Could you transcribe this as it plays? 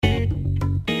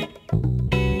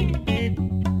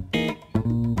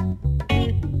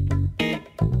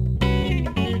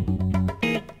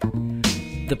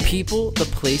people, the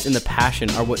place, and the passion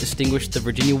are what distinguish the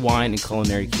Virginia wine and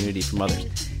culinary community from others.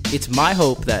 It's my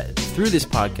hope that through this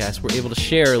podcast, we're able to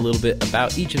share a little bit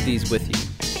about each of these with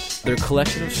you. They're a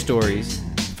collection of stories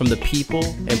from the people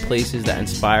and places that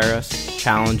inspire us,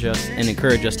 challenge us, and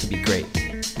encourage us to be great.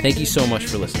 Thank you so much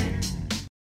for listening.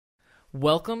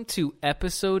 Welcome to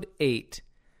episode 8,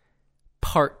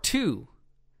 part 2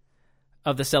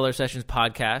 of the Cellar Sessions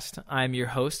podcast. I'm your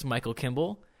host, Michael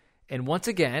Kimball, and once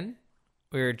again,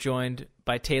 we're joined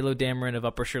by Taylor Dameron of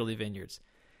Upper Shirley Vineyards.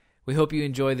 We hope you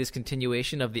enjoy this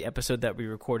continuation of the episode that we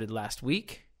recorded last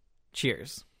week.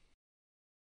 Cheers.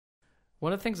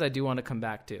 One of the things I do want to come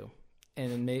back to,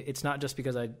 and it's not just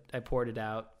because I poured it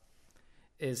out,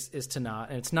 is Tannat,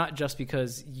 and it's not just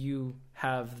because you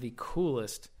have the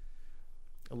coolest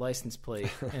license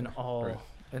plate in all right.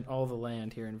 in all the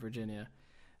land here in Virginia.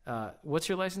 What's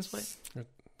your license plate? It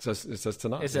says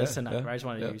Tannat. It says Tannat, right? I just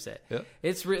wanted to hear you say it. Yeah.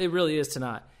 It really is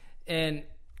Tannat. And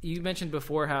you mentioned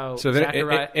before how so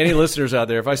any listeners out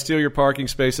there, if I steal your parking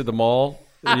space at the mall,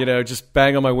 just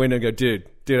bang on my window and go, dude,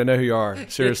 I know who you are.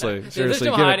 Seriously. There's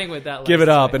no hiding with that. Give it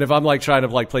up. And if I'm trying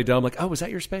to play dumb, oh, is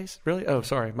that your space? Really? Oh,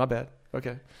 sorry. My bad.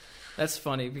 Okay. That's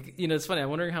funny. It's funny. I'm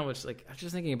wondering how much, I'm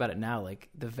just thinking about it now,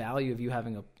 the value of you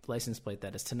having a license plate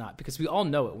that is Tannat, because we all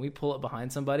know it. When we pull up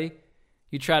behind somebody,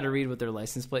 you try to read what their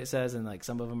license plate says, and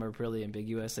some of them are really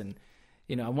ambiguous. And,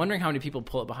 I'm wondering how many people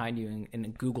pull up behind you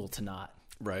and Google Tannat.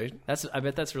 Right. I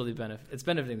bet that's really it's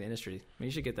benefiting the industry. I mean,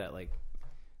 you should get that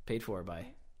paid for by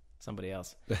somebody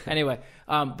else. Anyway,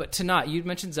 but Tannat, you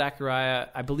mentioned Zachariah.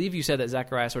 I believe you said that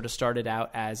Zachariah sort of started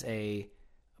out as a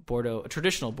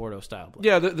traditional Bordeaux style blend.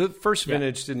 Yeah, the first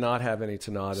vintage did not have any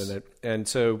Tannat in it, and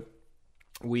so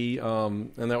we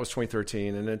and that was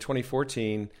 2013, and in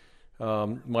 2014,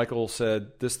 Michael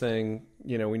said this thing,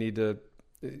 we need to.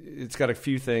 It's got a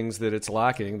few things that it's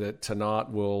lacking that Tannat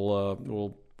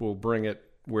will bring it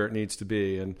where it needs to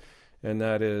be, and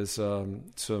that is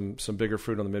some bigger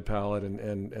fruit on the mid palate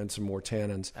and some more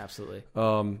tannins. Absolutely.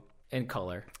 And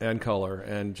color,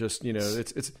 and just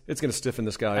it's going to stiffen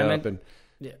this guy up,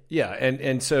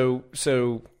 and so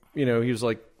he was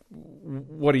like,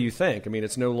 what do you think? I mean,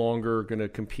 it's no longer going to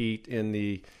compete in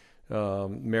the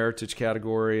meritage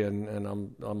category, and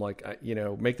I'm like,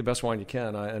 make the best wine you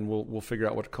can, and we'll figure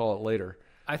out what to call it later.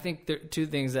 I think there are two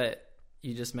things that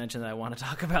you just mentioned that I want to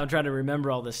talk about. I'm trying to remember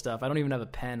all this stuff. I don't even have a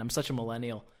pen. I'm such a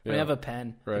millennial. I don't have a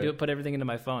pen. Right. I put everything into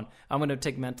my phone. I'm going to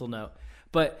take mental note.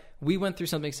 But we went through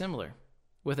something similar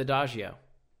with Adagio.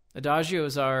 Adagio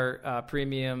is our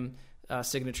premium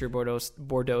signature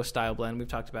Bordeaux style blend. We've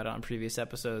talked about it on previous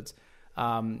episodes.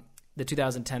 The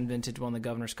 2010 vintage won the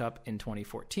Governor's Cup in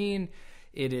 2014.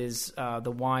 It is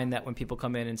the wine that when people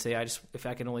come in and say, if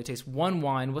I can only taste one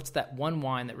wine, what's that one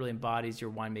wine that really embodies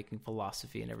your winemaking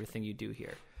philosophy and everything you do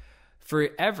here?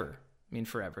 Forever,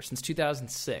 since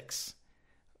 2006,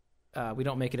 we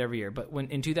don't make it every year, but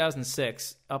in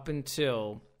 2006, up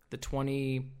until the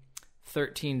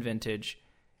 2013 vintage,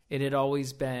 it had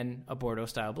always been a Bordeaux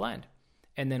style blend.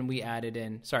 And then we added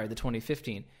in, the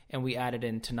 2015, and we added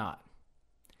in Tannat.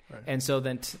 Right. And so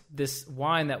then this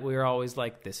wine that we were always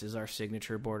like, this is our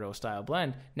signature Bordeaux style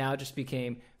blend, now it just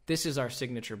became, this is our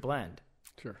signature blend.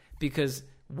 Sure. Because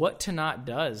what Tannat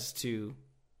does to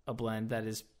a blend that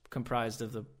is comprised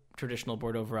of the traditional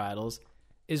Bordeaux varietals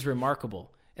is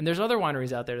remarkable. And there's other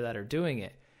wineries out there that are doing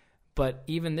it. But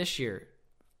even this year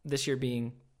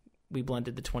being, we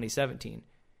blended the 2017.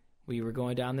 We were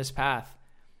going down this path,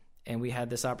 and we had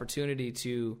this opportunity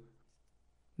to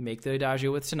make the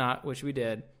Adagio with Tannat, which we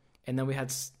did. And then we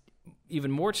had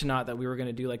even more Tannat that we were going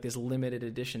to do this limited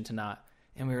edition Tannat.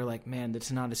 And we were like, man, the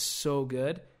Tannat is so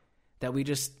good that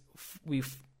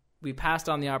we passed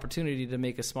on the opportunity to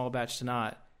make a small batch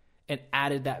Tannat and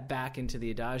added that back into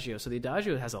the Adagio. So the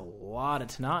Adagio has a lot of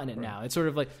Tannat in it now. It's sort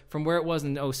of from where it was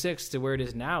in 2006 to where it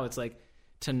is now, it's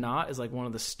Tannat is one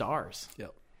of the stars.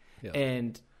 Yep.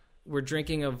 And we're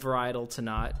drinking a varietal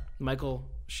Tannat. Michael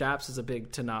Shaps is a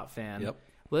big Tannat fan. Yep.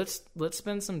 Let's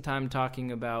spend some time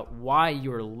talking about why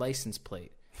your license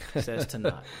plate says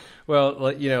Tannat.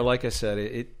 Well, like I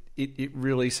said, it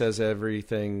really says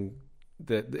everything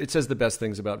that it says the best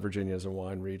things about Virginia as a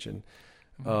wine region.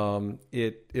 Mm-hmm.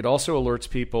 It also alerts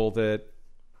people that,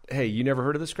 hey, you never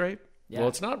heard of this grape? Yeah. Well,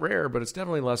 it's not rare, but it's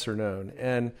definitely lesser known,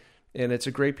 and it's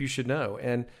a grape you should know.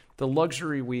 And the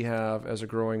luxury we have as a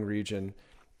growing region,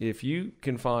 if you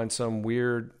can find some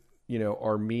weird,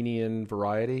 Armenian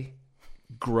variety,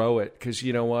 grow it, because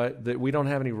you know what? We don't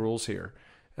have any rules here.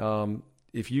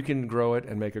 If you can grow it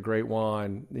and make a great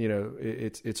wine,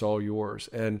 it's all yours.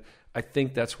 And I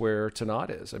think that's where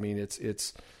Tannat is. I mean,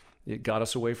 it's It got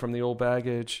us away from the old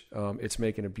baggage. It's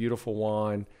making a beautiful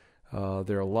wine.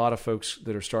 There are a lot of folks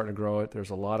that are starting to grow it. There's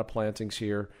a lot of plantings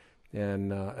here,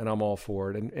 and I'm all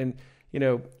for it. And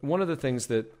one of the things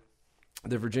that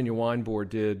the Virginia Wine Board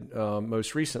did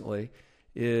most recently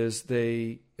is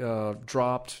they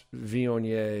dropped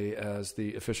Viognier as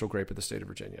the official grape of the state of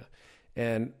Virginia.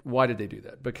 And why did they do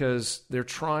that? Because they're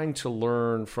trying to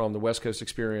learn from the West Coast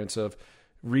experience of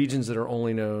regions that are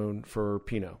only known for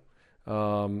Pinot.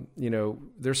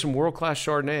 There's some world-class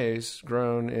Chardonnays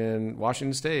grown in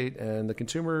Washington State, and the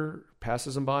consumer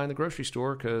passes them by in the grocery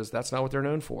store because that's not what they're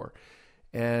known for.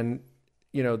 And,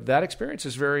 that experience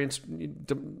is very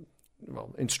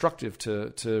instructive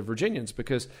to Virginians,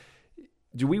 because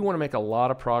do we want to make a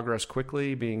lot of progress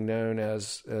quickly being known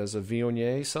as a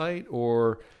Viognier site,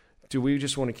 or do we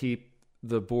just want to keep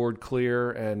the board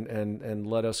clear and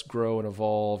let us grow and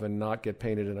evolve and not get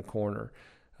painted in a corner?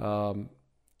 I'm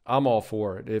all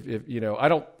for it. If I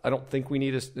don't think we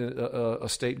need a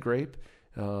state grape.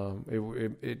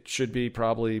 It should be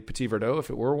probably Petit Verdot if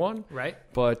it were one. Right.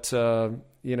 But I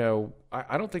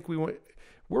don't think we're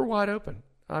wide open.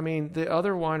 I mean, the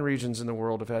other wine regions in the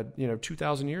world have had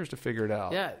 2,000 years to figure it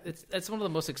out. Yeah, that's one of the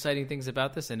most exciting things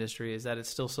about this industry is that it's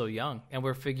still so young and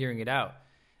we're figuring it out.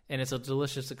 And it's a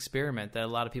delicious experiment that a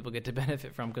lot of people get to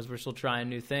benefit from because we're still trying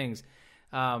new things.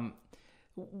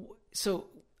 So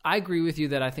I agree with you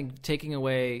that I think taking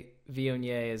away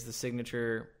Viognier as the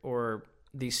signature or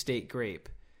the state grape,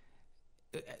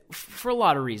 for a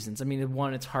lot of reasons. I mean,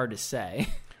 one, it's hard to say.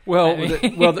 Well,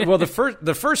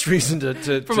 the first reason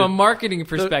to from a marketing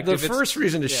perspective, the first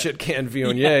reason to shit can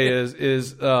Viognier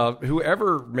is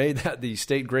whoever made that the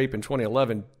state grape in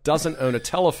 2011 doesn't own a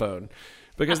telephone.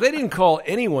 Because they didn't call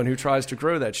anyone who tries to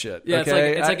grow that shit. Yeah,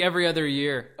 okay? It's like every other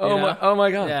year. Oh my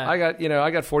God! Yeah.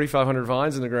 I got 4,500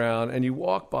 vines in the ground, and you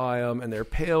walk by them, and they're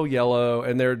pale yellow,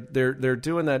 and they're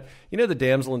doing that. The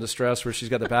damsel in distress where she's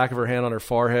got the back of her hand on her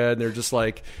forehead, and they're just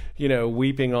like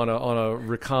weeping on a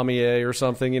Recamier or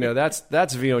something. That's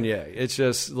Viognier. It's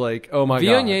just like, oh my God.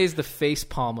 Viognier is the face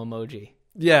palm emoji.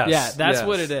 Yes. Yeah, that's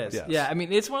what it is. Yes. Yeah, I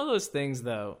mean, it's one of those things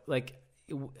though. Like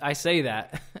I say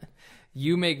that.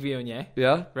 You make Viognier,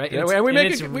 yeah, right? Yeah, and we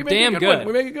make it damn good. One.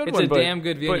 We make a good it's one. It's a damn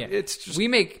good Viognier. It's just, we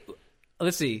make,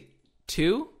 let's see,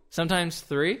 2, sometimes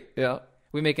 3. Yeah,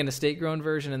 we make an estate-grown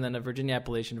version and then a Virginia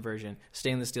appellation version,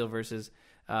 stainless steel versus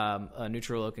a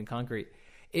neutral oak and concrete.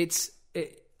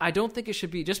 I don't think it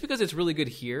should be just because it's really good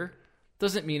here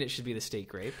doesn't mean it should be the state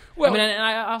grape. Well, I mean, and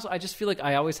I just feel like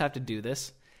I always have to do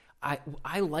this.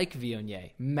 I like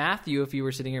Viognier. Matthew, if you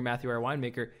were sitting here, Matthew, our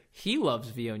winemaker, he loves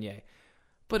Viognier.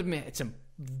 But man, it's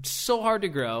so hard to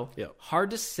grow, hard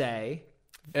to say.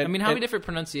 How many different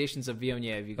pronunciations of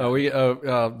Viognier have you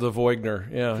got? The Voigner,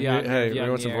 yeah. Viognier, we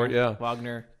want some Voigner,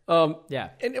 Wagner. Yeah.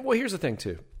 And here's the thing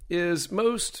too: is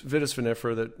most Vitis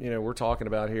vinifera that we're talking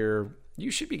about here,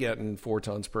 you should be getting 4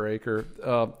 tons per acre.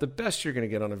 The best you're going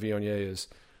to get on a Viognier is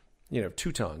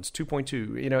 2 tons,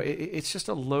 2.2. It's just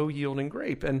a low yielding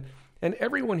grape, and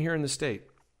everyone here in the state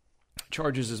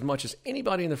charges as much as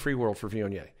anybody in the free world for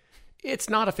Viognier.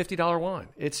 It's not a $50 wine.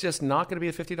 It's just not going to be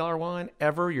a $50 wine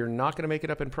ever. You're not going to make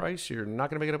it up in price. You're not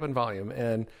going to make it up in volume.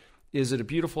 And is it a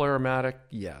beautiful aromatic?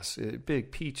 Yes.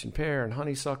 Big peach and pear and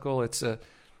honeysuckle. It's a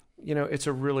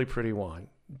really pretty wine.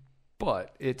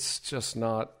 But it's just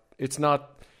not. It's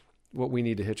not what we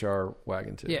need to hitch our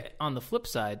wagon to. Yeah. On the flip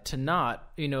side, to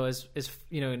not, as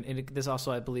and this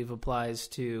also I believe applies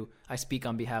to. I speak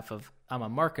on behalf of. I'm a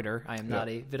marketer. I am not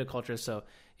a viticulturist, so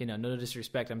no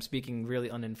disrespect. I'm speaking really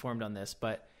uninformed on this,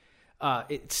 but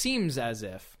it seems as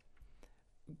if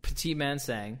Petit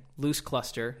Manseng, loose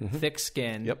cluster, thick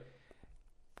skin,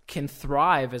 can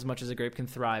thrive as much as a grape can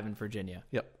thrive in Virginia.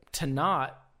 Yep.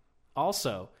 Tannat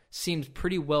also seems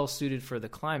pretty well suited for the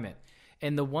climate.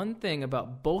 And the one thing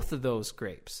about both of those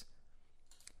grapes,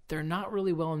 they're not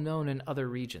really well known in other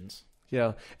regions.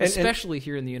 Yeah, especially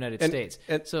here in the United States.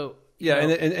 So. Yeah,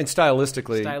 and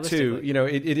stylistically too.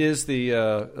 It is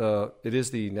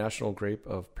the national grape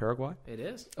of Paraguay. It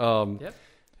is. Yep.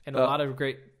 And a lot of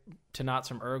great Tannats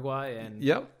from Uruguay and.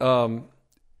 Yep. I'm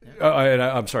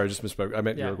sorry, I just misspoke. I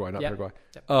meant Uruguay, not Paraguay.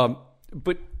 Yep.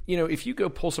 But if you go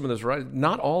pull some of those,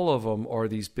 not all of them are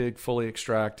these big, fully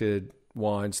extracted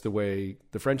wines the way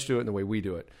the French do it and the way we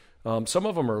do it. Some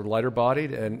of them are lighter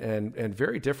bodied and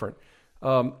very different.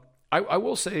 I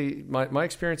will say my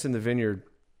experience in the vineyard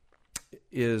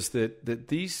is that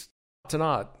these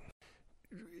Tannat,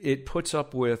 it puts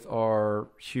up with our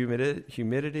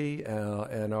humidity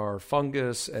and our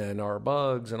fungus and our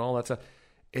bugs and all that stuff.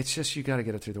 It's just you got to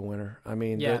get it through the winter. I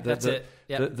mean, that's it.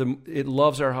 Yep. It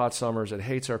loves our hot summers. It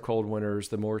hates our cold winters.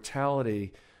 The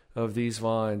mortality of these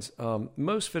vines.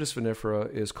 Most Vitis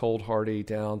vinifera is cold hardy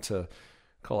down to,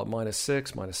 call it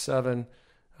 -6, -7,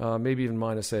 maybe even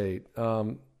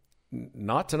 -8.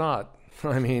 Not to not.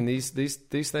 I mean, these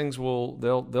things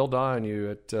they'll die on you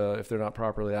if they're not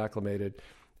properly acclimated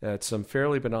at some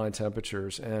fairly benign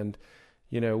temperatures. And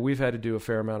we've had to do a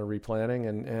fair amount of replanting,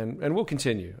 and we'll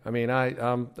continue. I mean,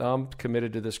 I'm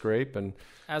committed to this grape, and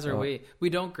as are we. We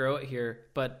don't grow it here,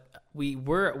 but we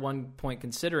were at one point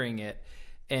considering it,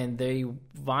 and the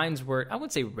vines were, I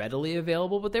wouldn't say readily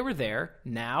available, but they were there.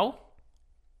 Now,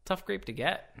 tough grape to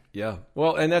get. Yeah,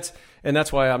 well, and that's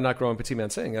why I'm not growing Petit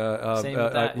Manseng. Same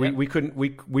with that.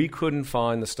 We couldn't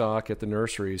find the stock at the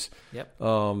nurseries. Yep.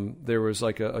 There was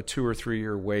like a 2 or 3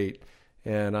 year wait,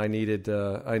 and I needed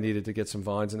to get some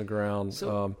vines in the ground.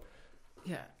 So,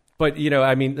 yeah. But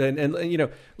I mean, and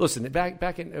listen,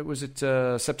 back in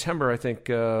September, I think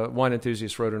Wine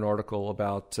Enthusiast wrote an article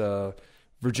about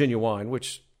Virginia wine,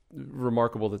 which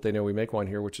remarkable that they know we make wine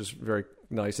here, which is very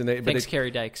nice. And thanks,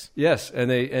 Kerry Dykes. Yes, and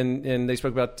they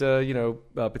spoke about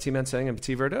Petit Manseng and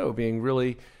Petit Verdot being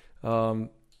really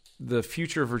the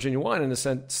future of Virginia wine, in the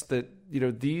sense that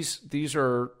these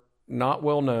are not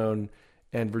well known,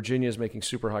 and Virginia is making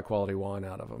super high quality wine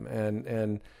out of them.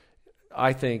 And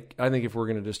I think if we're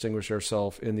going to distinguish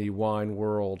ourselves in the wine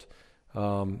world,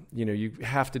 you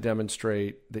have to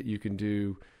demonstrate that you can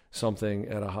do something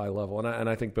at a high level, and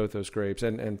I think both those grapes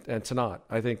and Tannat.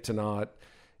 I think Tannat,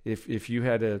 if you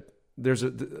had to,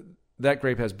 that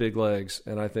grape has big legs,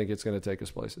 and I think it's going to take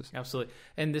us places. Absolutely.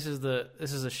 And this is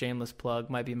a shameless plug.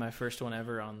 Might be my first one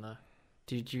ever on the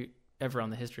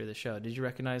history of the show. Did you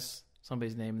recognize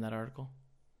somebody's name in that article?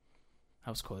 I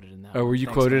was quoted in that. Oh, were you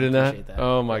quoted in that?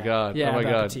 Oh my God. Yeah, oh my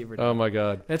God. Oh my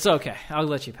God. It's okay. I'll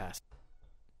let you pass.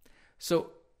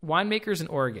 So winemakers in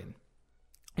Oregon.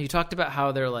 You talked about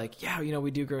how they're like,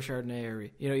 we do grow Chardonnay, or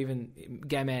even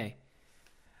Gamay,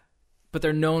 but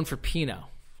they're known for Pinot.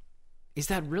 Is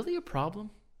that really a problem?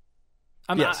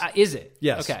 Yes. Is it?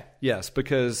 Yes. Okay. Yes,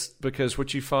 because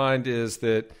what you find is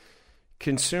that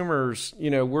consumers,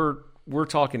 we're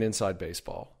talking inside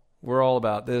baseball. We're all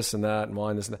about this and that and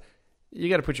wine, this and that. You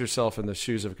got to put yourself in the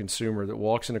shoes of a consumer that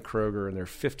walks in a Kroger and there are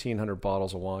 1,500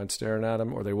 bottles of wine staring at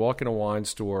them, or they walk in a wine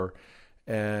store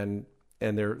and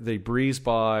they breeze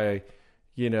by,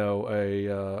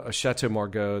 a Chateau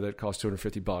Margaux that costs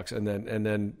 $250, and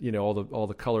then all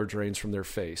the color drains from their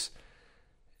face.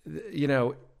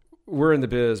 We're in the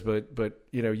biz, but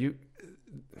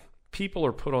people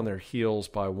are put on their heels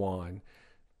by wine.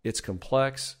 It's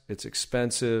complex. It's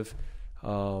expensive.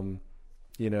 People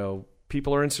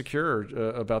are insecure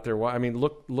about their wine. I mean,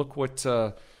 look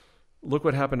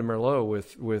what happened to Merlot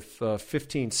with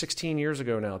 15, 16 years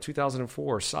ago now,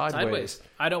 2004, Sideways.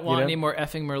 I don't want any more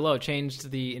effing Merlot.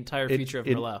 Changed the entire future of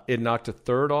Merlot. It knocked a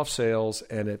third off sales,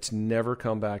 and it's never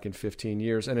come back in 15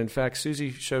 years. And in fact,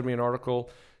 Susie showed me an article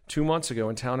 2 months ago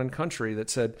in Town and Country that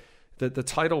said that the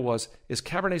title was, "Is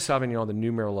Cabernet Sauvignon the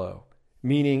new Merlot?"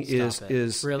 Meaning,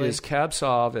 really? is Cab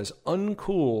Sauv as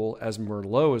uncool as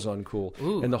Merlot is uncool?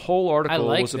 Ooh, and the whole article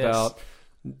was this. about,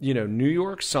 New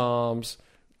York Soms,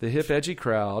 the hip, edgy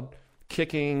crowd,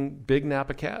 kicking big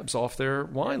Napa Cabs off their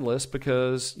wine list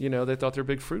because, they thought they're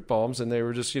big fruit bombs, and they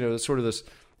were just, sort of this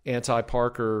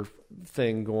anti-Parker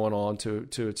thing going on to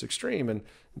its extreme. And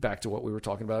back to what we were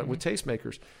talking about with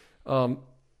tastemakers.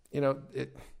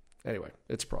 Anyway,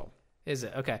 it's a problem. Is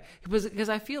it? Okay. Because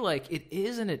I feel like it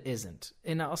is and it isn't.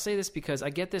 And I'll say this because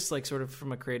I get this like sort of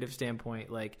from a creative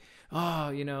standpoint, like,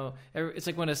 it's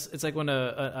like when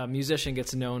a musician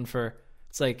gets known for,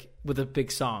 it's like with a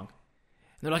big song.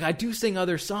 And they're like, I do sing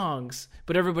other songs,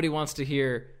 but everybody wants to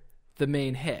hear the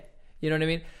main hit. You know what I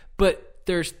mean? But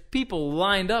there's people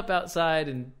lined up outside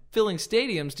and filling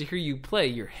stadiums to hear you play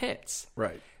your hits.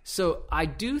 Right. So I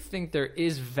do think there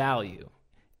is value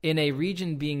in a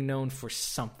region being known for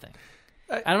something.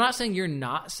 And I'm not saying you're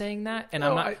not saying that, and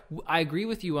I agree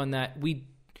with you on that. We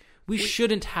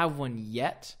shouldn't have one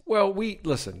yet. Well,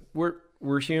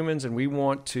 we're humans, and we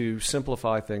want to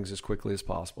simplify things as quickly as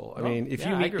possible. I mean, if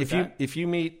you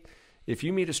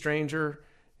meet a stranger,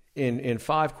 in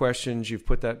 5 questions, you've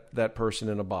put that person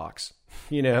in a box.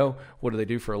 What do they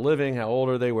do for a living? How old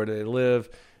are they? Where do they live?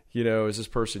 Is this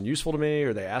person useful to me?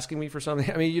 Are they asking me for something?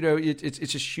 I mean, it's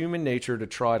just human nature to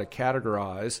try to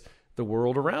categorize the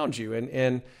world around you.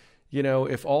 And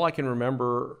if all I can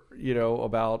remember,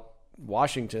 about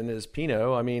Washington is Pinot,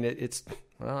 I mean, it's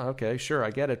okay, sure,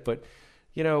 I get it. But,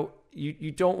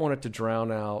 you don't want it to drown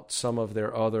out some of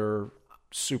their other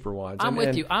super wines. I'm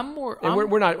with you.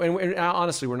 We're not, and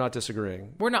honestly, we're not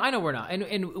disagreeing. We're not. I know we're not.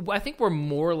 And I think we're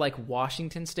more like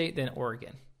Washington State than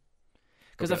Oregon.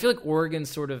 Because I feel like Oregon's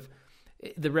sort of,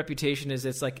 the reputation is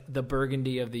it's like the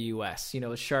Burgundy of the U.S. You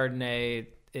know, it's Chardonnay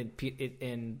and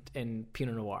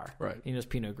Pinot Noir. Right. You know, it's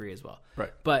Pinot Gris as well.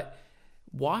 Right. But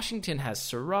Washington has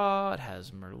Syrah, it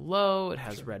has Merlot, it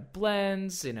has red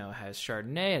blends, you know, it has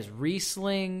Chardonnay, it has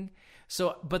Riesling.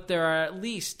 So, but there are at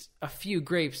least a few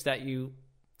grapes that you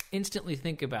instantly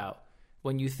think about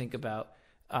when you think about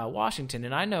Washington.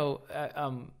 And I know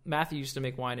Matthew used to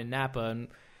make wine in Napa, and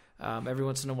every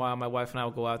once in a while, my wife and I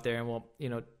will go out there and we'll, you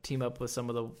know, team up with some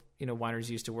of the, you know, wineries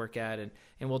he used to work at, and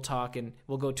we'll talk and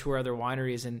we'll go tour other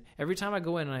wineries. And every time I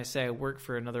go in and I say I work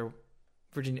for a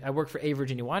Virginia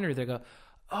winery, they go,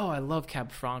 "Oh, I love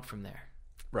Cab Franc from there."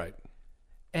 Right.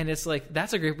 And it's like,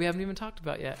 that's a grape we haven't even talked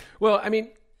about yet. Well, I mean,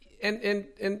 and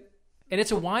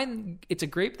it's a wine. It's a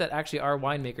grape that actually our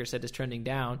winemaker said is trending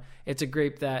down. It's a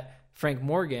grape that Frank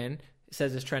Morgan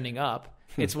says is trending up.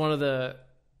 It's one of the.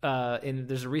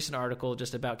 There's a recent article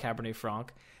just about Cabernet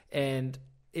Franc, and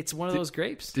it's one of those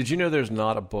grapes. Did you know there's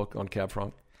not a book on Cab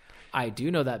Franc? I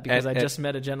do know that because I just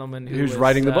met a gentleman who's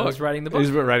writing the book. Who's writing the book.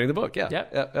 Who's writing the book? Yeah.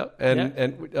 Yep.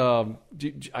 And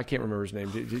I can't remember his name.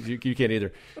 You can't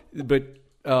either. But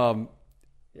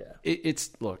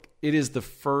it is the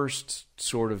first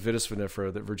sort of vitis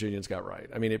vinifera that Virginians got right.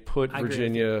 I mean, it put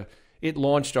Virginia. It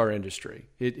launched our industry.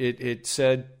 It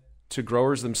said to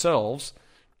growers themselves,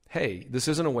 "Hey, this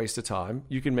isn't a waste of time.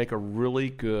 You can make a really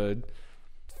good,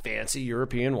 fancy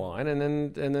European wine,"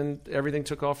 and then everything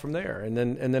took off from there. And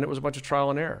then it was a bunch of trial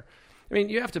and error. I mean,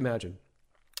 you have to imagine,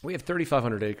 we have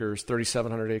 3,500 acres,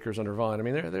 3,700 acres under vine. I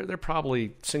mean, they're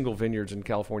probably single vineyards in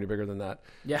California bigger than that.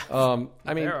 Yeah.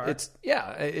 I mean, it's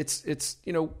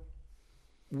you know,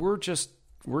 we're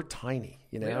tiny,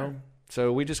 you know,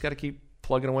 so we just got to keep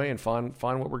plugging away and find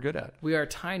what we're good at. We are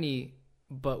tiny,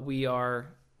 but we're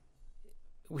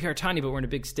in a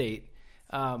big state.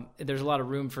 There's a lot of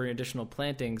room for additional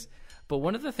plantings. But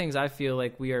one of the things I feel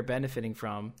like we are benefiting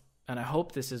from, and I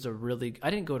hope this is I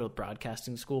didn't go to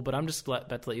broadcasting school, but I'm just about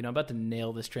to let you know, I'm about to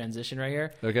nail this transition right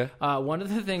here. Okay. One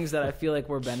of the things that I feel like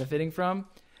we're benefiting from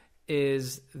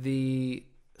is the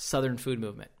Southern food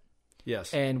movement.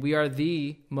 Yes. And we are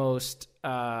the most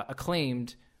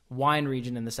acclaimed wine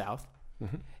region in the South.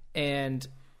 Mm-hmm. And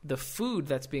the food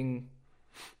that's being,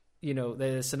 you know, that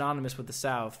is synonymous with the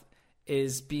South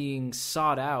is being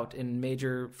sought out in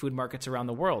major food markets around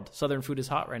the world. Southern food is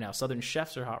hot right now. Southern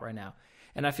chefs are hot right now.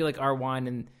 And I feel like our wine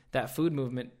and that food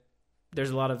movement,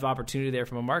 there's a lot of opportunity there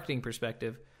from a marketing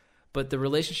perspective, but the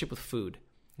relationship with food.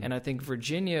 Mm-hmm. And I think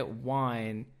Virginia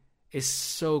wine is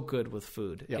so good with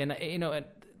food. Yep. And, you know,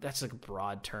 that's like a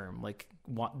broad term. Like,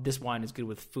 this wine is good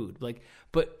with food. Like,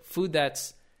 but food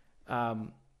that's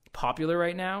popular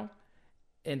right now,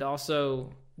 and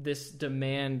also this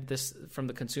demand, from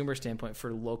the consumer standpoint,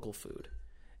 for local food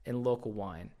and local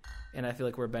wine. And I feel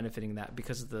like we're benefiting that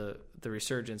because of the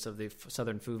resurgence of the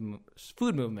Southern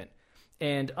food movement.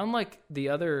 And unlike the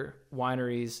other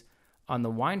wineries on the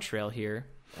wine trail here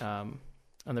on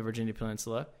the Virginia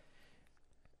Peninsula,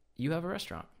 you have a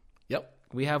restaurant. Yep.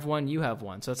 We have one, you have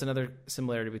one. So that's another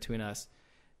similarity between us.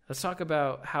 Let's talk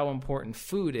about how important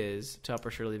food is to Upper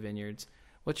Shirley Vineyards.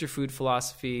 What's your food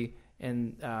philosophy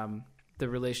and the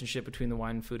relationship between the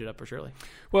wine and food at Upper Shirley?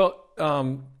 Well,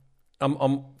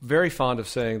 I'm very fond of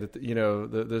saying that, you know,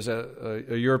 there's a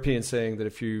European saying that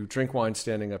if you drink wine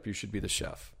standing up, you should be the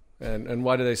chef. And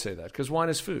why do they say that? Because wine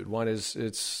is food. Wine is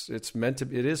it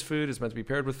is food. It's meant to be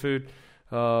paired with food.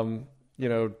 You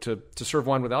know, to serve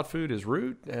wine without food is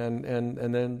rude. And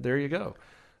then there you go.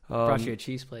 Brought you a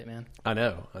cheese plate, man. I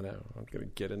know. I'm going to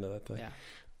get into that thing.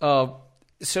 Yeah.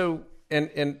 So.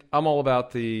 And I'm all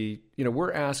about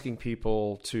we're asking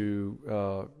people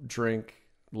to drink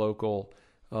local.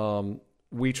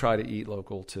 We try to eat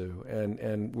local too.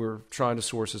 And we're trying to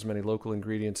source as many local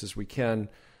ingredients as we can.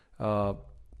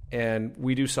 And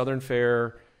we do Southern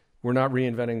fare. We're not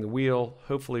reinventing the wheel.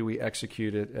 Hopefully we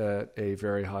execute it at a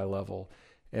very high level.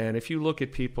 And if you look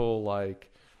at people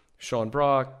like Sean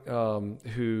Brock,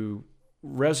 who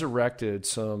resurrected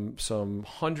some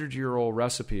 100-year-old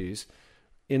recipes,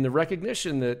 in the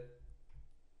recognition that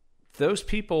those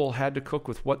people had to cook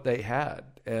with what they had,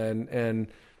 and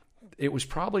it was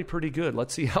probably pretty good.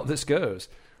 Let's see how this goes.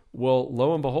 Well,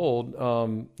 lo and behold,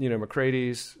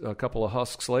 McCrady's, a couple of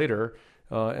husks later,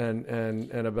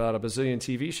 and about a bazillion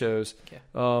TV shows,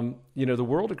 the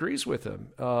world agrees with him.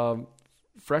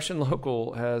 Fresh and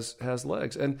local has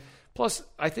legs, and plus,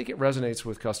 I think it resonates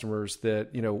with customers that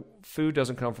food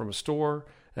doesn't come from a store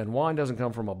and wine doesn't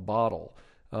come from a bottle.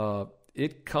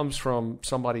 It comes from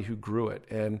somebody who grew it.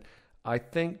 And I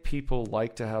think people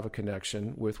like to have a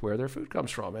connection with where their food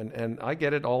comes from. And I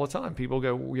get it all the time. People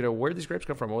go, where did these grapes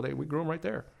come from? Well, we grew them right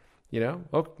there.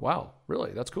 Oh, wow,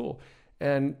 really? That's cool.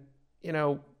 And,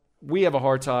 we have a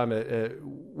hard time.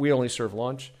 We only serve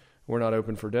lunch. We're not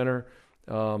open for dinner.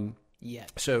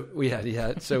 Yet. So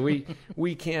So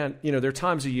we can't, there are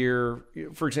times a year,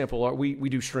 for example, we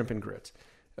do shrimp and grits.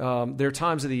 There are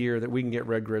times of the year that we can get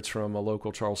red grits from a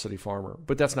local Charles City farmer,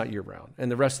 but that's not year round.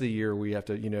 And the rest of the year we have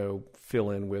to, fill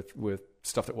in with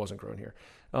stuff that wasn't grown here.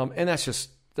 And that's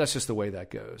just the way that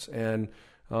goes. And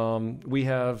we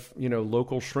have,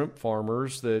 local shrimp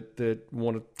farmers that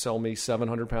want to sell me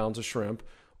 700 pounds of shrimp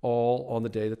all on the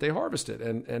day that they harvest it.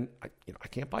 And I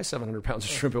can't buy 700 pounds of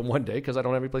shrimp in one day because I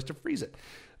don't have any place to freeze it.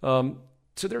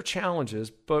 So there are challenges,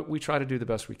 but we try to do the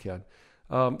best we can.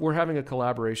 We're having a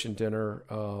collaboration dinner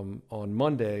on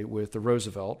Monday with the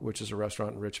Roosevelt, which is a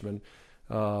restaurant in Richmond,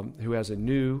 who has a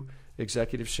new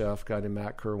executive chef, a guy named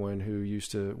Matt Kerwin, who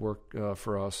used to work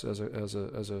for us as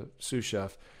a sous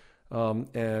chef,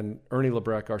 and Ernie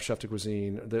Lebrecq, our chef de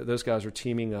cuisine. Those guys are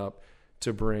teaming up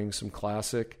to bring some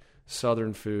classic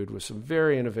Southern food with some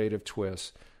very innovative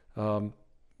twists.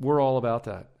 We're all about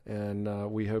that, and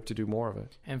we hope to do more of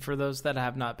it. And for those that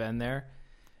have not been there,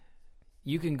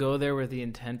 you can go there with the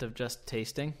intent of just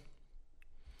tasting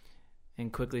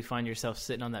and quickly find yourself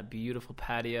sitting on that beautiful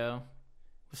patio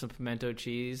with some pimento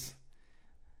cheese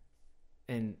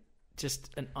and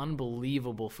just an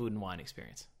unbelievable food and wine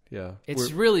experience. Yeah.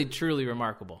 It's really, truly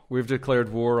remarkable. We've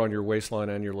declared war on your waistline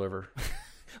and your liver.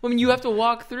 I mean, you have to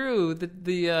walk through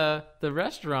the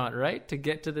restaurant, right, to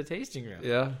get to the tasting room.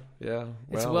 Yeah.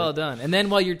 It's well done. And then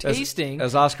while you're tasting...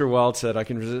 As Oscar Wilde said, I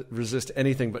can resist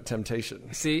anything but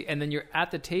temptation. See, and then you're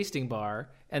at the tasting bar,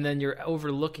 and then you're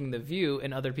overlooking the view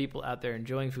and other people out there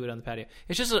enjoying food on the patio.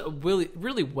 It's just a really,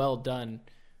 really well done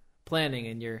planning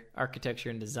in your architecture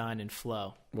and design and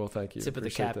flow. Well, thank you. Tip of the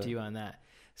cap to you on that.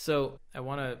 So I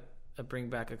want to bring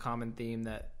back a common theme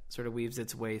that sort of weaves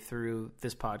its way through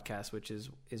this podcast, which is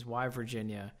why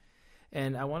Virginia.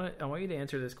 And I want you to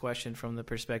answer this question from the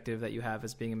perspective that you have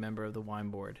as being a member of the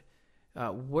wine board.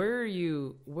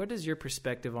 What is your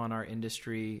perspective on our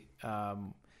industry,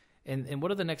 and what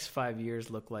do the next 5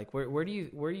 years look like? Where do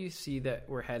you see that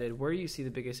we're headed? Where do you see the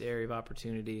biggest area of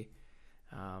opportunity,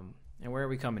 and where are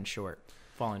we falling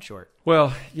short?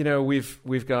 Well,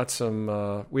 we've got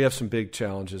we have some big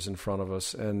challenges in front of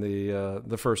us, and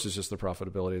the first is just the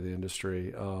profitability of the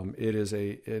industry. It is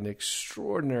an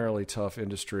extraordinarily tough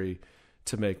industry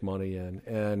to make money in,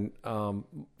 and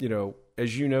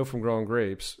as you know from growing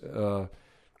grapes,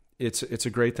 it's a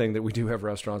great thing that we do have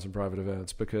restaurants and private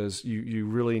events, because you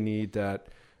really need that.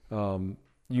 You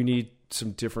need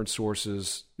some different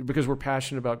sources, because we're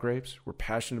passionate about grapes, we're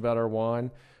passionate about our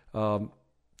wine.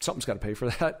 Something's got to pay for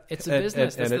that. It's a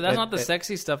business. That's not the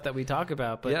sexy stuff that we talk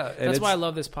about, but that's why I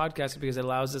love this podcast, because it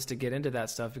allows us to get into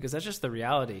that stuff, because that's just the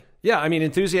reality. Yeah, I mean,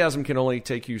 enthusiasm can only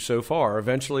take you so far.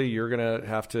 Eventually, you're going to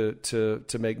have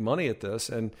to make money at this,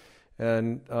 and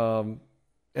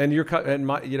your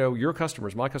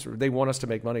customers, my customers, they want us to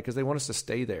make money because they want us to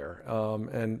stay there.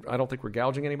 And I don't think we're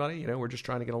gouging anybody. We're just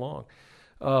trying to get along.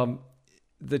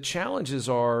 The challenges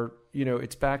are,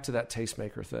 it's back to that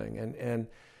tastemaker thing, and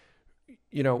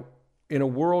in a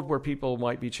world where people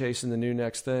might be chasing the new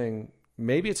next thing,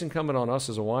 maybe it's incumbent on us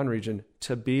as a wine region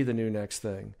to be the new next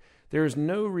thing. There is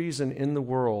no reason in the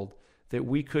world that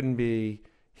we couldn't be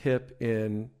hip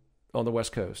on the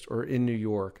West Coast or in New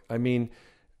York. I mean,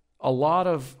 a lot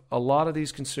of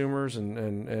these consumers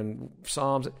and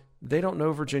somms, they don't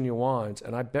know Virginia wines,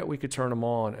 and I bet we could turn them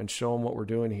on and show them what we're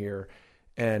doing here,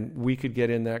 and we could get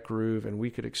in that groove, and we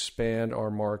could expand our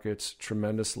markets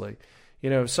tremendously.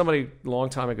 Somebody a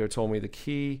long time ago told me the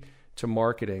key to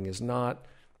marketing is not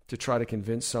to try to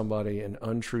convince somebody an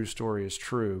untrue story is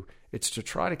true. It's to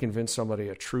try to convince somebody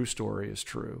a true story is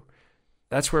true.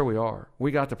 That's where we are. We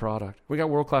got the product. We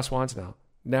got world-class wines now.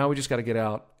 Now we just got to get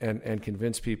out and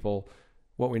convince people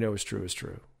what we know is true,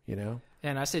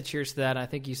 And I said cheers to that. I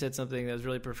think you said something that was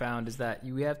really profound, is that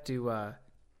you have to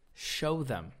show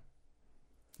them.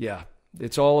 Yeah.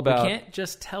 It's all about... We can't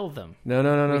just tell them. No.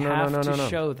 We have to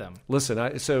show them. Listen,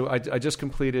 I just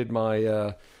completed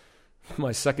my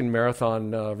my second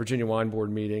marathon Virginia Wine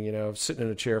Board meeting, sitting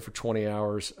in a chair for 20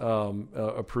 hours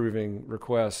approving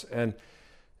requests. And,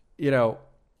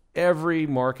 every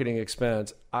marketing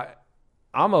expense,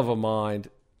 I'm of a mind,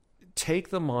 take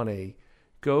the money,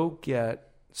 go get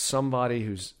somebody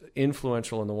who's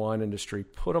influential in the wine industry,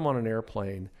 put them on an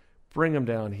airplane, bring them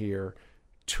down here,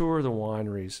 tour the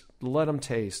wineries, let them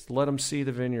taste, let them see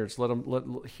the vineyards, let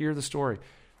hear the story.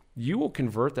 You will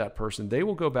convert that person. They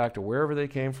will go back to wherever they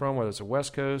came from, whether it's the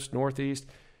West Coast, Northeast.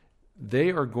 They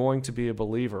are going to be a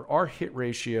believer. Our hit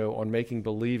ratio on making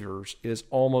believers is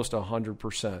almost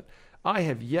 100%. I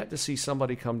have yet to see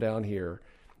somebody come down here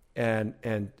and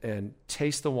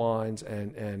taste the wines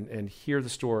and hear the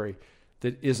story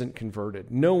that isn't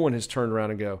converted. No one has turned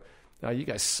around and go, "No, you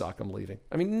guys suck, I'm leaving."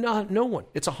 I mean, no one.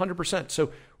 It's 100%.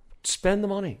 So spend the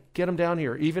money, get them down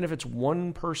here, even if it's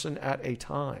one person at a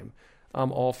time.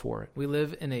 I'm all for it. We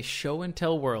live in a show and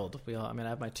tell world. I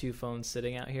have my 2 phones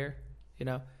sitting out here.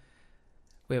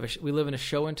 We live in a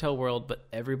show and tell world, but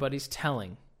everybody's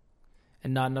telling,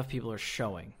 and not enough people are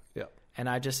showing. Yeah. And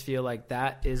I just feel like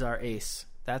that is our ace.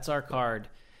 That's our card.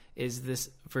 Is this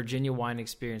Virginia wine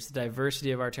experience, the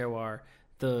diversity of our terroir,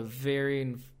 the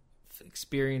varying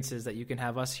experiences that you can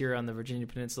have us here on the Virginia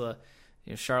Peninsula,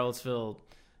 Charlottesville,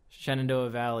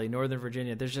 Shenandoah Valley, Northern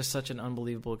Virginia. There's just such an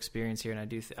unbelievable experience here,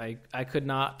 and I could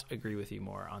not agree with you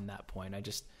more on that point.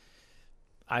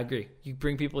 I agree. You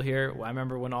bring people here. I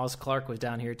remember when Oz Clark was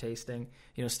down here tasting.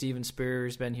 Steven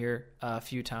Spear's been here a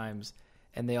few times,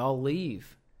 and they all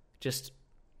leave just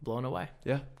blown away.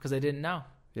 Yeah, because they didn't know.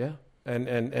 Yeah,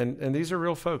 and these are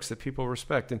real folks that people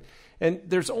respect, and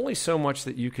there's only so much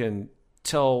that you can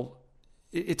tell.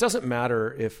 It doesn't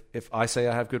matter if I say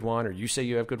I have good wine or you say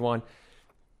you have good wine.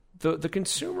 The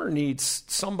consumer needs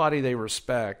somebody they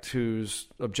respect who's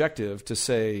objective to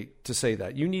say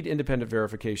that. You need independent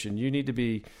verification. You need to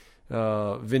be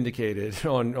vindicated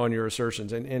on your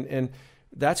assertions, and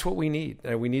that's what we need.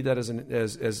 And we need that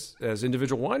as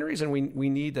individual wineries, and we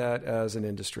need that as an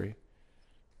industry.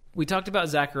 We talked about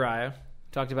Zaccaria,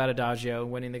 talked about Adagio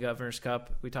winning the Governor's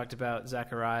Cup. We talked about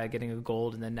Zaccaria getting a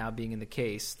gold and then now being in the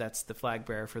case. That's the flag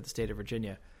bearer for the state of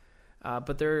Virginia.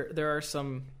 But there are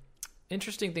some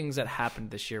interesting things that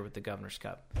happened this year with the Governor's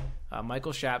Cup.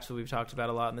 Michael Shaps, who we've talked about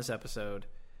a lot in this episode,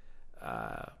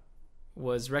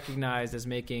 was recognized as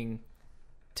making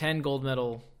 22 gold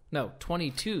medal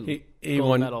wines. He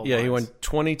won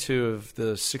 22 of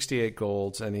the 68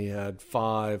 golds, and he had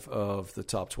 5 of the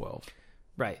top 12.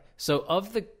 Right. So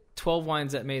of the 12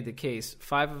 wines that made the case,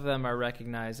 5 of them are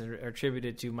recognized and are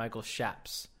attributed to Michael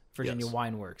Shaps, Virginia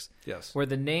Wine Works. Yes. Where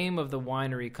the name of the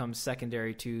winery comes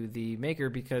secondary to the maker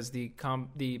because the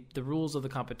rules of the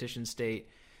competition state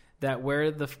that where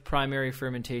the primary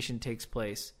fermentation takes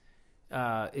place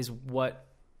is what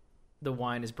the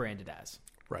wine is branded as.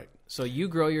 Right. So you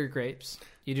grow your grapes.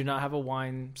 You do not have a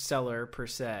wine cellar per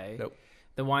se. Nope.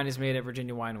 The wine is made at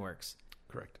Virginia Wine Works.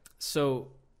 Correct.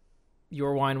 So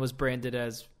your wine was branded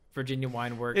as Virginia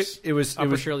Wine Works. It was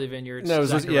Upper Shirley Vineyards. No, it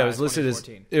was listed as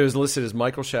 2014.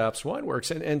 Michael Shaps Wine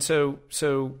Works, and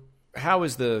so how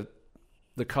is the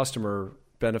customer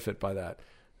benefit by that?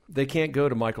 They can't go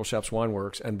to Michael Shaps Wine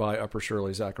Works and buy Upper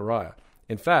Shirley Zaccaria.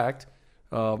 In fact,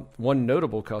 one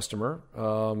notable customer,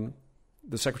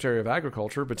 the Secretary of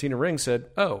Agriculture, Bettina Ring,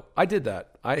 said, "Oh, I did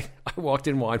that. I walked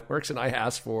in Wine Works and I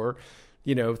asked for,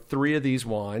 3 of these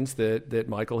wines that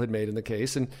Michael had made in the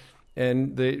case,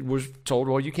 and they was told,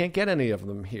 well, you can't get any of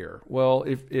them here." Well,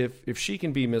 if she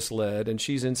can be misled and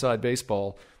she's inside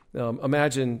baseball,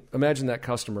 imagine that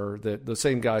customer, that the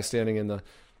same guy standing in the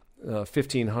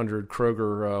 1500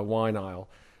 Kroger wine aisle.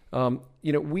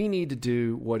 We need to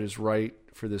do what is right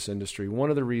for this industry.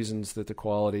 One of the reasons that the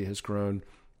quality has grown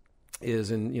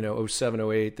is in 07,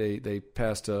 08, they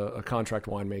passed a contract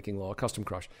winemaking law, custom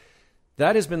crush.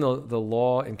 That has been the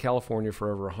law in California for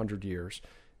over 100 years.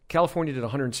 California did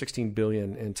 $116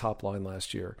 billion in top line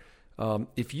last year.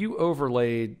 If you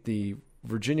overlaid the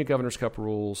Virginia Governor's Cup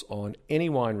rules on any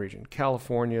wine region,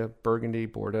 California, Burgundy,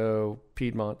 Bordeaux,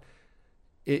 Piedmont,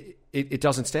 it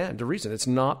doesn't stand to reason. It's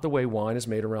not the way wine is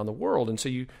made around the world. And so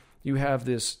you have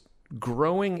this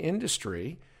growing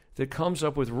industry that comes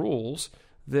up with rules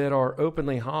that are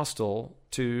openly hostile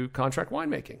to contract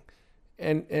winemaking.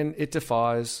 And it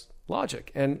defies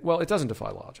logic. And, well, it doesn't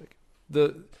defy logic.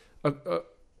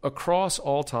 Across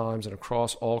all times and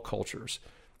across all cultures,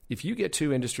 if you get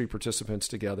 2 industry participants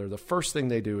together, the first thing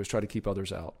they do is try to keep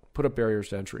others out, put up barriers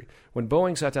to entry. When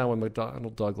Boeing sat down with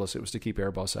McDonnell Douglas, it was to keep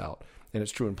Airbus out. And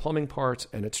it's true in plumbing parts,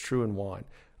 and it's true in wine.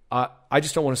 I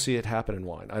just don't want to see it happen in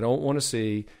wine. I don't want to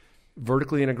see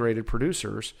vertically integrated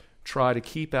producers try to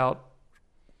keep out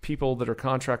people that are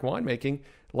contract winemaking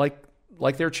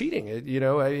like they're cheating.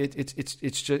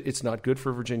 It's not good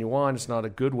for Virginia wine. It's not a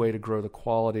good way to grow the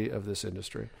quality of this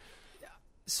industry.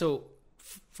 So,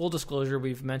 full disclosure,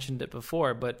 we've mentioned it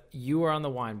before, but you are on the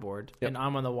wine board, Yep. and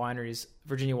I'm on the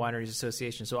Virginia Wineries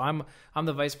Association. So I'm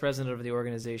the vice president of the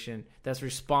organization that's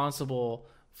responsible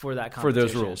for that competition.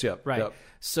 For those rules, yeah. Right. Yep.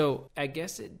 So I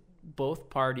guess both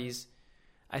parties,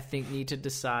 I think, need to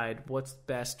decide what's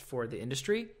best for the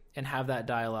industry and have that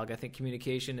dialogue. I think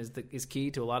communication is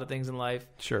key to a lot of things in life.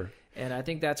 Sure. And I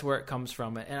think that's where it comes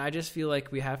from. And I just feel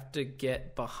like we have to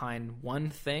get behind one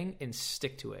thing and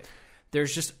stick to it.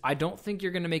 I don't think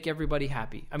you're going to make everybody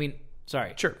happy. I mean,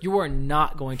 sorry. Sure. You are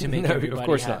not going to make No, everybody of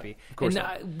course happy. Not. Of course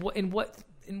not.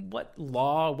 In what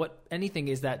law, anything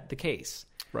is that the case?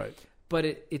 Right. But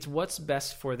it's what's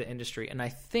best for the industry. And I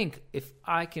think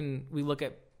we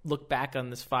look back on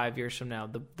this 5 years from now,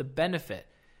 the benefit,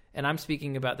 and I'm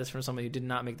speaking about this from somebody who did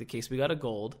not make the case. We got a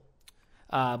gold,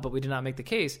 but we did not make the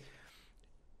case.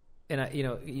 And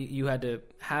you had to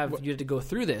go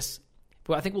through this.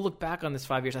 But I think we'll look back on this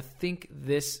 5 years. I think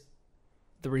the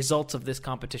results of this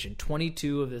competition,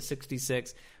 22 of the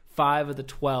 66, 5 of the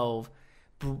 12,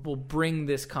 will bring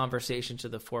this conversation to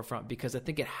the forefront, because I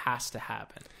think it has to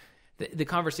happen. The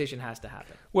conversation has to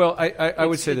happen. Well, I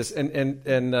would say this,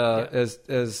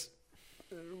 as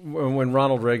when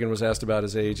Ronald Reagan was asked about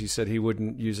his age, he said he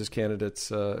wouldn't use his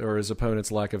candidates or his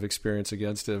opponent's lack of experience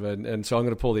against him, and so I'm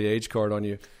going to pull the age card on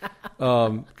you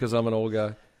because I'm an old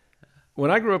guy.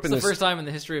 When I grew up it's the first time in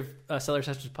the history of Cellar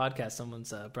Sessions podcast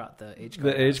someone's brought the age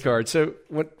card. The age card. So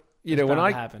when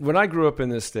I grew up in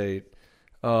this state,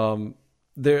 they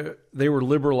were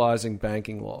liberalizing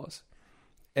banking laws,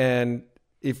 and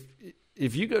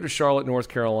if you go to Charlotte, North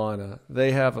Carolina,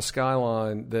 they have a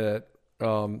skyline that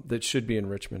should be in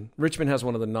Richmond. Richmond has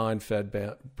one of the 9 Fed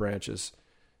branches,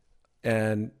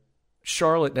 and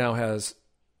Charlotte now has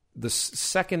the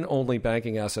second only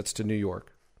banking assets to New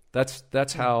York.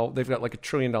 That's how they've got like $1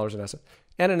 trillion in assets,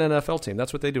 and an NFL team.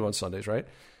 That's what they do on Sundays, right?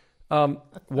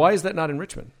 Why is that not in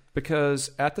Richmond? Because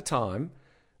at the time,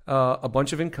 a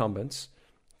bunch of incumbents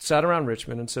sat around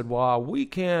Richmond and said, "Well, we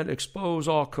can't expose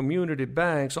our community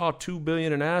banks, our $2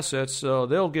 billion in assets.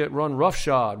 They'll get run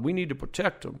roughshod. We need to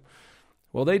protect them."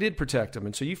 Well, they did protect them,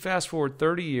 and so you fast forward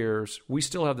 30 years, we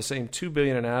still have the same $2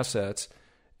 billion in assets,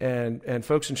 and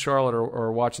folks in Charlotte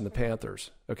are watching the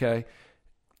Panthers. Okay,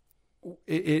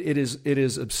 it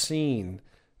is obscene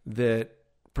that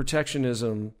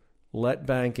protectionism let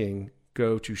banking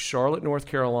go to Charlotte, North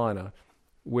Carolina,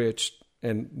 which.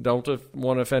 And don't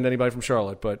want to offend anybody from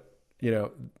Charlotte, but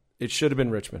it should have been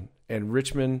Richmond, and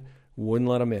Richmond wouldn't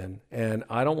let them in. And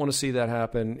I don't want to see that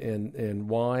happen in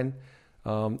wine.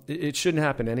 It shouldn't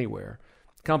happen anywhere.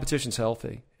 Competition's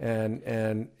healthy,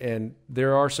 and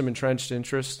there are some entrenched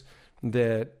interests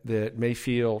that may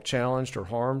feel challenged or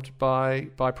harmed by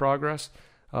progress.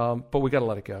 But we got to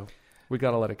let it go. We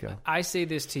got to let it go. I say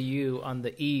this to you on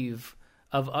the eve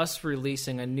of us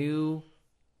releasing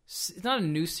it's not a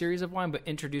new series of wine, but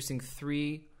introducing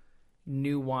 3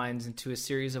 new wines into a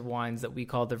series of wines that we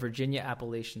call the Virginia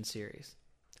Appellation Series.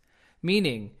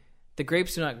 Meaning, the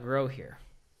grapes do not grow here,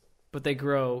 but they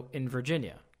grow in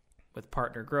Virginia with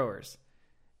partner growers.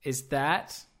 But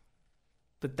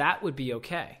that would be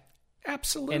okay.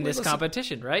 Absolutely. In this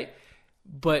competition, right?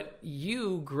 But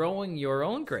you growing your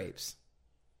own grapes,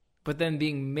 but then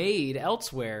being made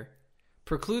elsewhere,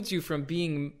 precludes you from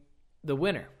being the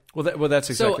winner. Well, that's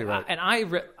exactly right. And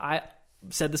I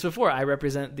said this before. I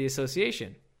represent the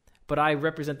association, but I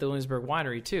represent the Williamsburg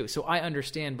Winery too. So I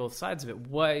understand both sides of it.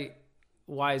 Why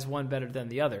is one better than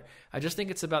the other? I just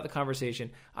think it's about the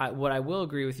conversation. What I will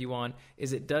agree with you on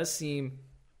is it does seem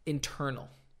internal.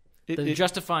 The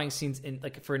justifying seems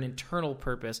for an internal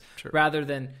purpose, sure, rather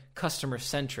than customer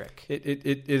centric.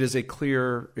 It is a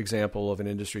clear example of an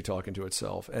industry talking to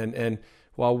itself. And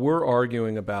while we're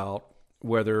arguing about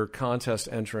whether contest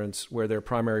entrants, where their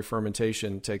primary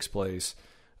fermentation takes place,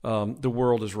 the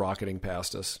world is rocketing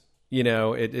past us.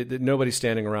 Nobody's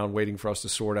standing around waiting for us to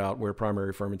sort out where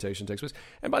primary fermentation takes place.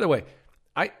 And by the way,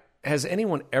 has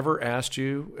anyone ever asked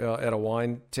you at a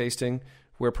wine tasting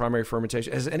where primary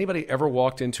fermentation? Has anybody ever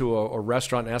walked into a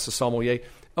restaurant and asked the sommelier,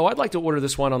 "Oh, I'd like to order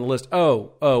this wine on the list.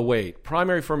 Oh, wait,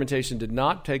 primary fermentation did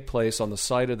not take place on the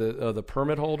site of the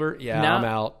permit holder. Yeah, I'm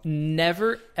out."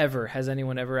 Never ever has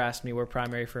anyone ever asked me where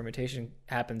primary fermentation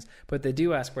happens, but they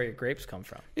do ask where your grapes come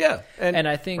from. Yeah, and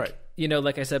I think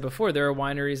like I said before, there are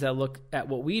wineries that look at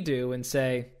what we do and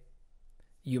say,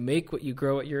 "You make what you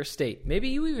grow at your estate." Maybe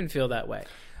you even feel that way,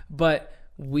 but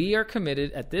we are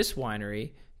committed at this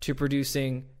winery to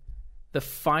producing the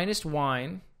finest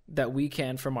wine that we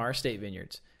can from our estate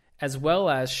vineyards, as well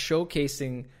as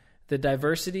showcasing the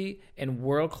diversity and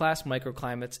world-class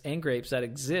microclimates and grapes that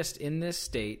exist in this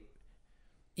state,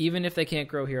 even if they can't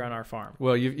grow here on our farm.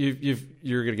 Well, you're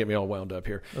going to get me all wound up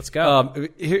here. Let's go.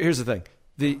 Here's the thing: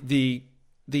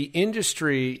 the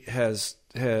industry has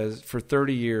for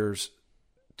 30 years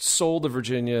sold the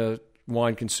Virginia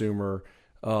wine consumer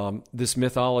this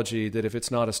mythology that if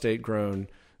it's not estate grown,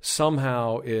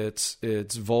 somehow it's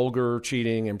vulgar,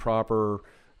 cheating, improper,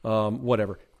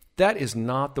 whatever. That is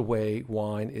not the way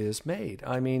wine is made.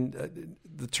 I mean,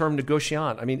 the term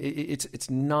negociant. I mean, it's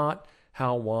not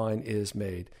how wine is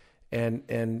made.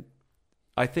 And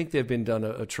I think they've been done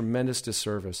a tremendous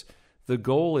disservice. The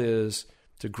goal is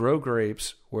to grow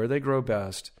grapes where they grow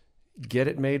best, get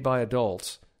it made by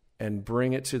adults, and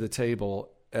bring it to the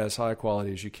table as high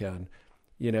quality as you can.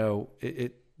 You know,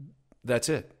 that's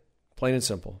it. Plain and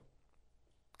simple.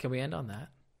 Can we end on that?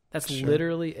 That's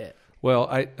literally it. Well,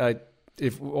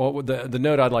 the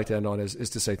note I'd like to end on is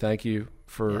to say thank you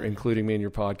for including me in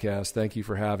your podcast. Thank you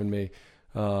for having me.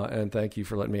 And thank you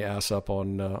for letting me ass up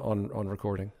on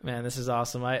recording. Man, this is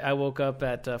awesome. I woke up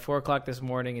at 4:00 this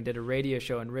morning and did a radio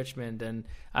show in Richmond, and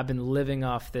I've been living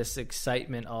off this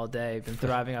excitement all day. I've been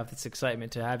thriving off this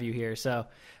excitement to have you here. So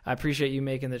I appreciate you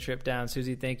making the trip down.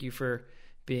 Susie, thank you for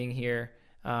being here.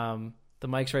 The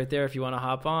mic's right there if you want to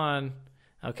hop on.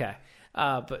 Okay.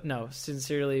 But no,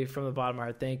 sincerely, from the bottom of my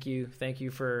heart, thank you. Thank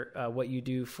you for what you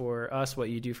do for us, what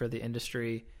you do for the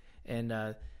industry.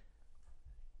 And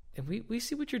we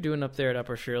see what you're doing up there at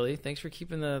Upper Shirley. Thanks for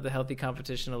keeping the healthy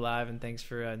competition alive, and thanks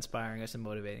for inspiring us and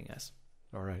motivating us.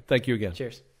 All right. Thank you again.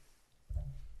 Cheers.